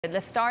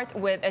Let's start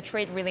with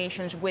trade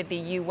relations with the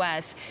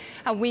U.S.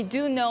 We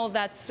do know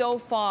that so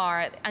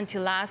far,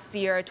 until last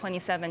year,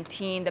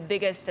 2017,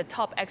 the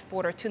top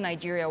exporter to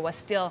Nigeria was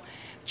still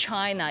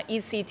China.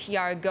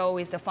 ECTR Go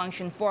is the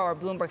function for our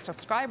Bloomberg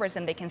subscribers,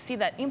 and they can see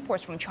that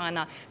imports from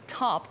China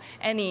top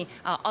any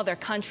other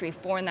country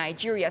for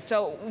Nigeria.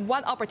 So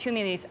what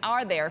opportunities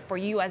are there for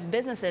U.S.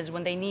 businesses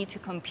when they need to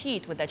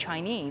compete with the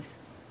Chinese?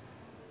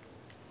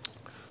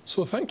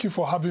 So thank you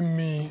for having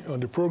me on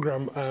the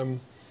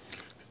program.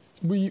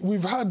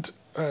 We've had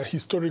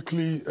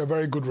historically a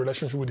very good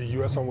relationship with the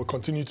U.S. and will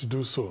continue to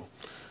do so.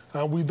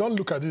 We don't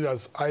look at it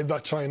as either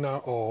China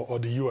or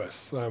the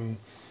U.S.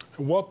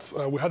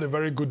 We had a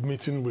very good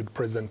meeting with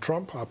President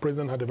Trump. Our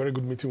president had a very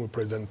good meeting with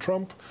President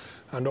Trump.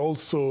 And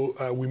also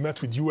we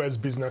met with U.S.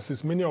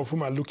 businesses, many of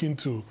whom are looking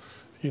to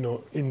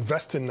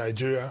invest in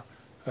Nigeria,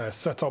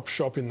 set up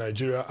shop in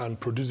Nigeria and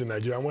produce in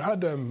Nigeria.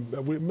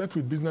 And we met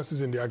with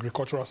businesses in the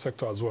agricultural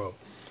sector as well.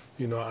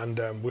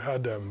 And we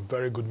had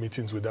very good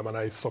meetings with them. And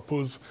I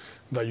suppose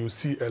that you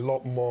see a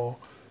lot more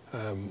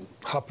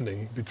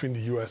happening between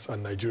the U.S.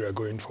 and Nigeria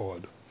going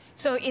forward.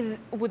 So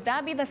would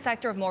that be the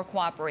sector of more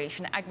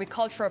cooperation,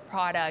 agricultural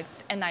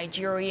products and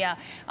Nigeria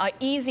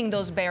easing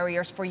those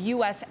barriers for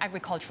U.S.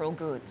 agricultural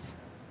goods?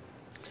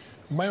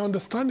 My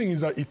understanding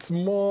is that it's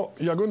more,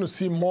 you're going to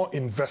see more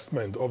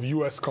investment of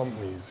U.S.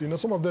 companies.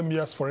 Some of them,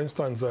 yes, for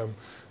instance,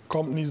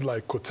 companies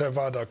like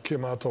Corteva that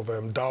came out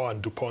of Dow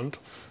and DuPont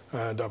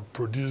that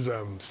produce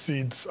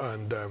seeds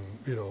and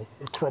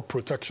crop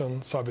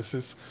protection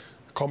services.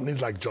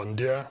 Companies like John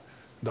Deere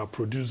that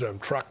produce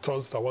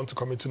tractors that want to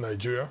come into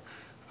Nigeria.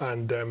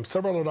 And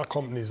several other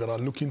companies that are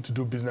looking to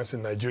do business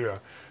in Nigeria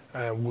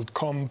would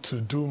come to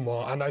do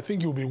more. And I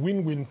think it will be a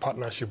win-win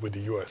partnership with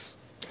the U.S.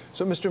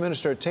 So, Mr.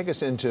 Minister, take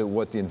us into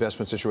what the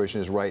investment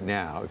situation is right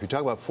now. If you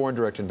talk about foreign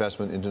direct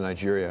investment into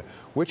Nigeria,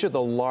 which are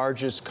the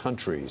largest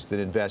countries that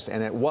invest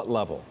and at what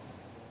level?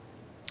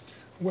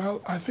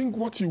 Well, I think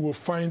what you will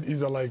find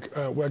is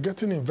that we're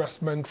getting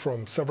investment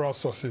from several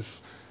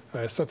sources,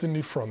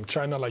 certainly from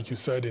China, like you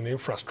said, in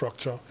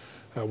infrastructure.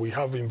 We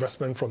have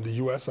investment from the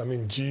U.S. I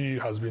mean,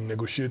 GE has been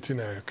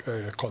negotiating a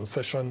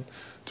concession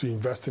to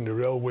invest in the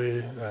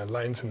railway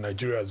lines in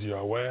Nigeria, as you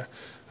are aware.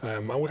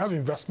 And we have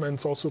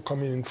investments also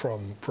coming in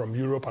from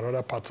Europe and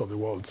other parts of the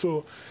world.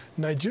 So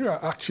Nigeria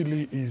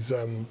actually is,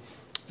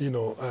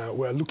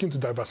 we're looking to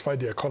diversify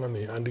the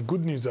economy. And the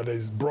good news is that there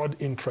is broad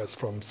interest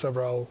from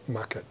several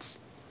markets.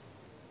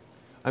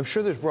 I'm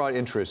sure there's broad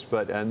interest,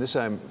 but, and this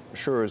I'm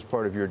sure is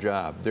part of your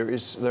job,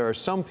 there are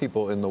some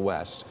people in the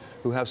West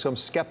who have some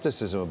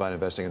skepticism about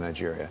investing in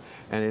Nigeria.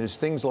 And it is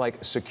things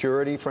like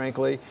security,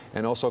 frankly,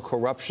 and also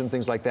corruption,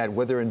 things like that,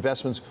 whether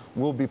investments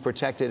will be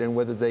protected and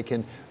whether they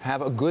can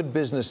have a good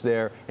business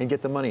there and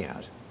get the money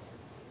out.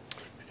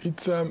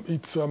 It's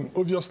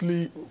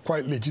obviously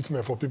quite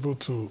legitimate for people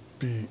to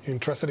be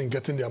interested in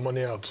getting their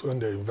money out when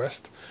they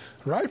invest.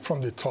 Right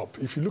from the top,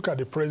 if you look at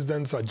the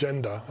president's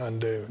agenda and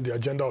the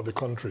agenda of the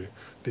country,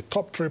 the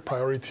top three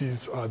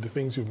priorities are the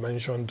things you've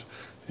mentioned,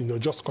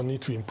 just continue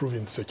to improve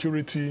in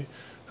security,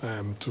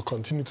 to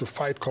continue to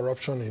fight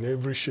corruption in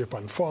every shape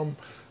and form,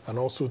 and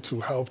also to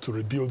help to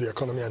rebuild the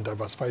economy and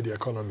diversify the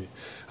economy.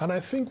 And I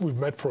think we've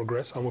made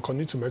progress and we'll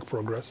continue to make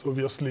progress.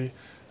 Obviously,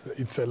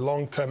 it's a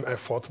long-term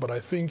effort, but I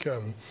think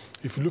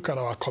if you look at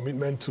our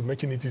commitment to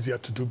making it easier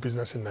to do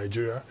business in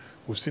Nigeria,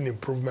 we've seen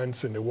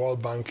improvements in the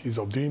World Bank ease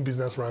of doing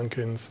business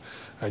rankings.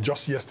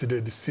 Just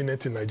yesterday, the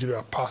Senate in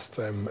Nigeria passed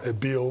a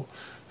bill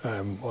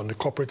on the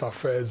Corporate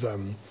Affairs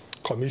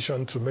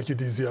Commission to make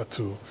it easier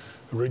to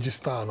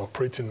register and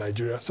operate in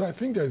Nigeria. So I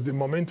think the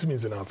momentum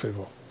is in our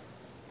favor.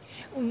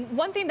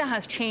 One thing that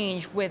has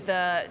changed with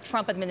the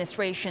Trump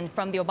administration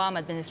from the Obama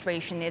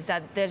administration is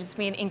that there's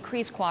been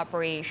increased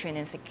cooperation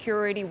in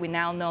security. We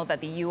now know that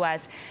the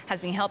U.S.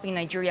 has been helping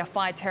Nigeria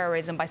fight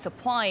terrorism by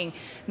supplying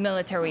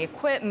military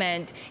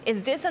equipment.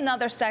 Is this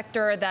another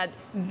sector that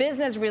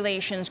business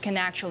relations can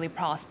actually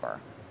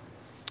prosper?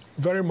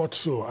 Very much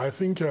so. I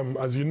think,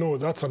 as you know,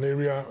 that's an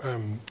area,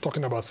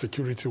 talking about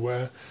security,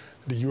 where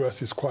the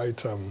U.S. is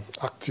quite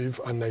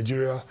active, and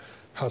Nigeria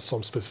has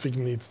some specific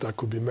needs that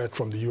could be met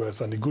from the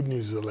U.S. And the good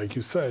news is that, like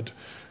you said,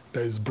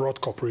 there is broad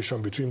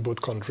cooperation between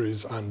both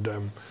countries,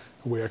 and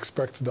we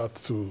expect that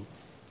to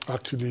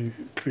actually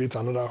create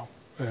another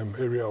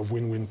area of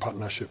win-win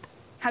partnership.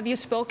 Have you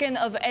spoken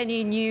of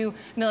any new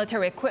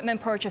military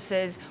equipment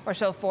purchases or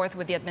so forth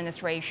with the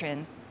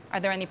administration? Are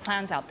there any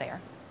plans out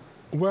there?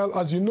 Well,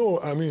 as you know,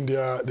 I mean,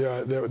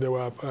 there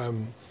were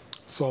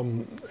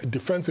some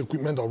defense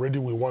equipment already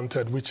we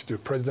wanted, which the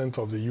president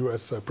of the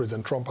U.S.,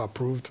 President Trump,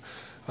 approved.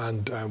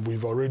 And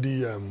we've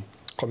already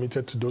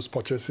committed to those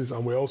purchases.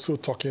 And we're also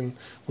talking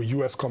with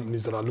U.S.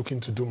 companies that are looking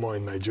to do more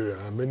in Nigeria.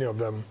 And many of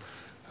them,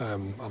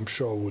 I'm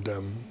sure, would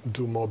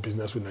do more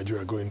business with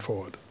Nigeria going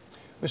forward.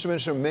 Mr.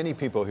 Minister, many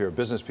people here,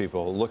 business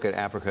people, look at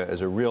Africa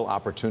as a real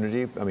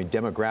opportunity. I mean,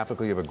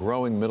 demographically, you have a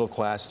growing middle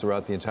class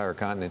throughout the entire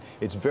continent.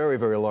 It's very,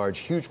 very large,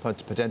 huge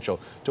potential.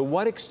 To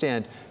what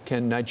extent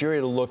can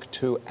Nigeria look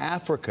to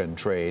African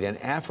trade and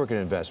African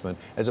investment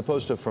as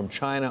opposed to from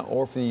China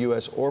or from the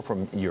U.S. or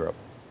from Europe?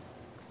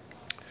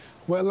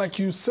 Well, like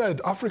you said,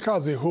 Africa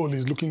as a whole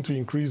is looking to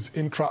increase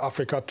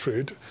intra-Africa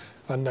trade,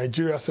 and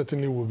Nigeria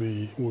certainly will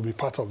be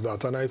part of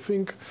that. And I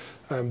think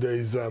there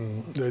is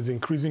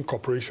increasing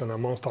cooperation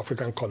amongst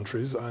African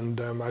countries,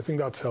 and I think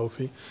that's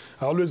healthy.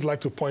 I always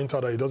like to point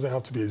out that it doesn't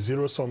have to be a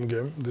zero-sum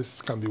game.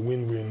 This can be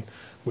win-win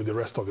with the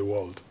rest of the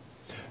world.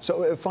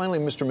 So finally,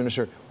 Mr.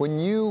 Minister, when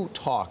you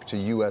talk to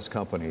U.S.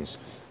 companies,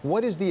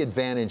 what is the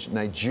advantage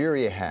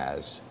Nigeria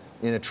has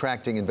in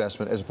attracting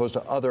investment as opposed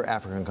to other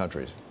African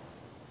countries?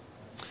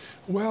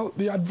 Well,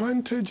 the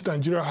advantage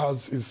Nigeria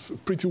has is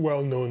pretty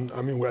well known.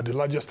 I mean, we're the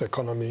largest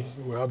economy.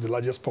 We have the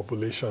largest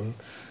population.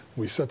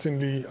 We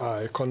certainly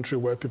are a country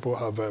where people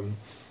have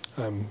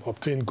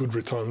obtained good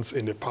returns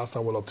in the past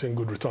and will obtain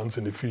good returns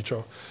in the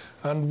future.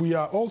 And we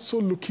are also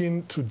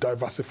looking to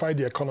diversify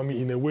the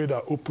economy in a way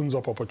that opens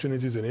up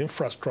opportunities in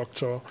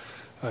infrastructure,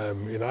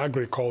 in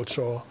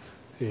agriculture,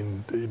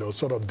 in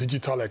sort of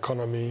digital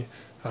economy,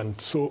 and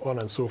so on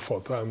and so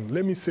forth.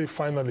 Let me say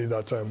finally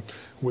that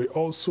we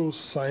also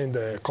signed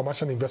a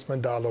commercial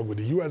investment dialogue with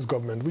the U.S.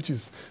 government, which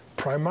is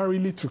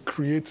primarily to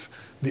create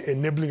the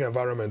enabling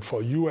environment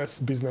for U.S.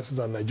 businesses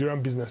and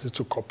Nigerian businesses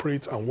to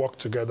cooperate and work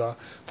together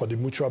for the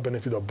mutual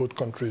benefit of both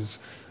countries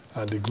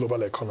and the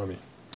global economy.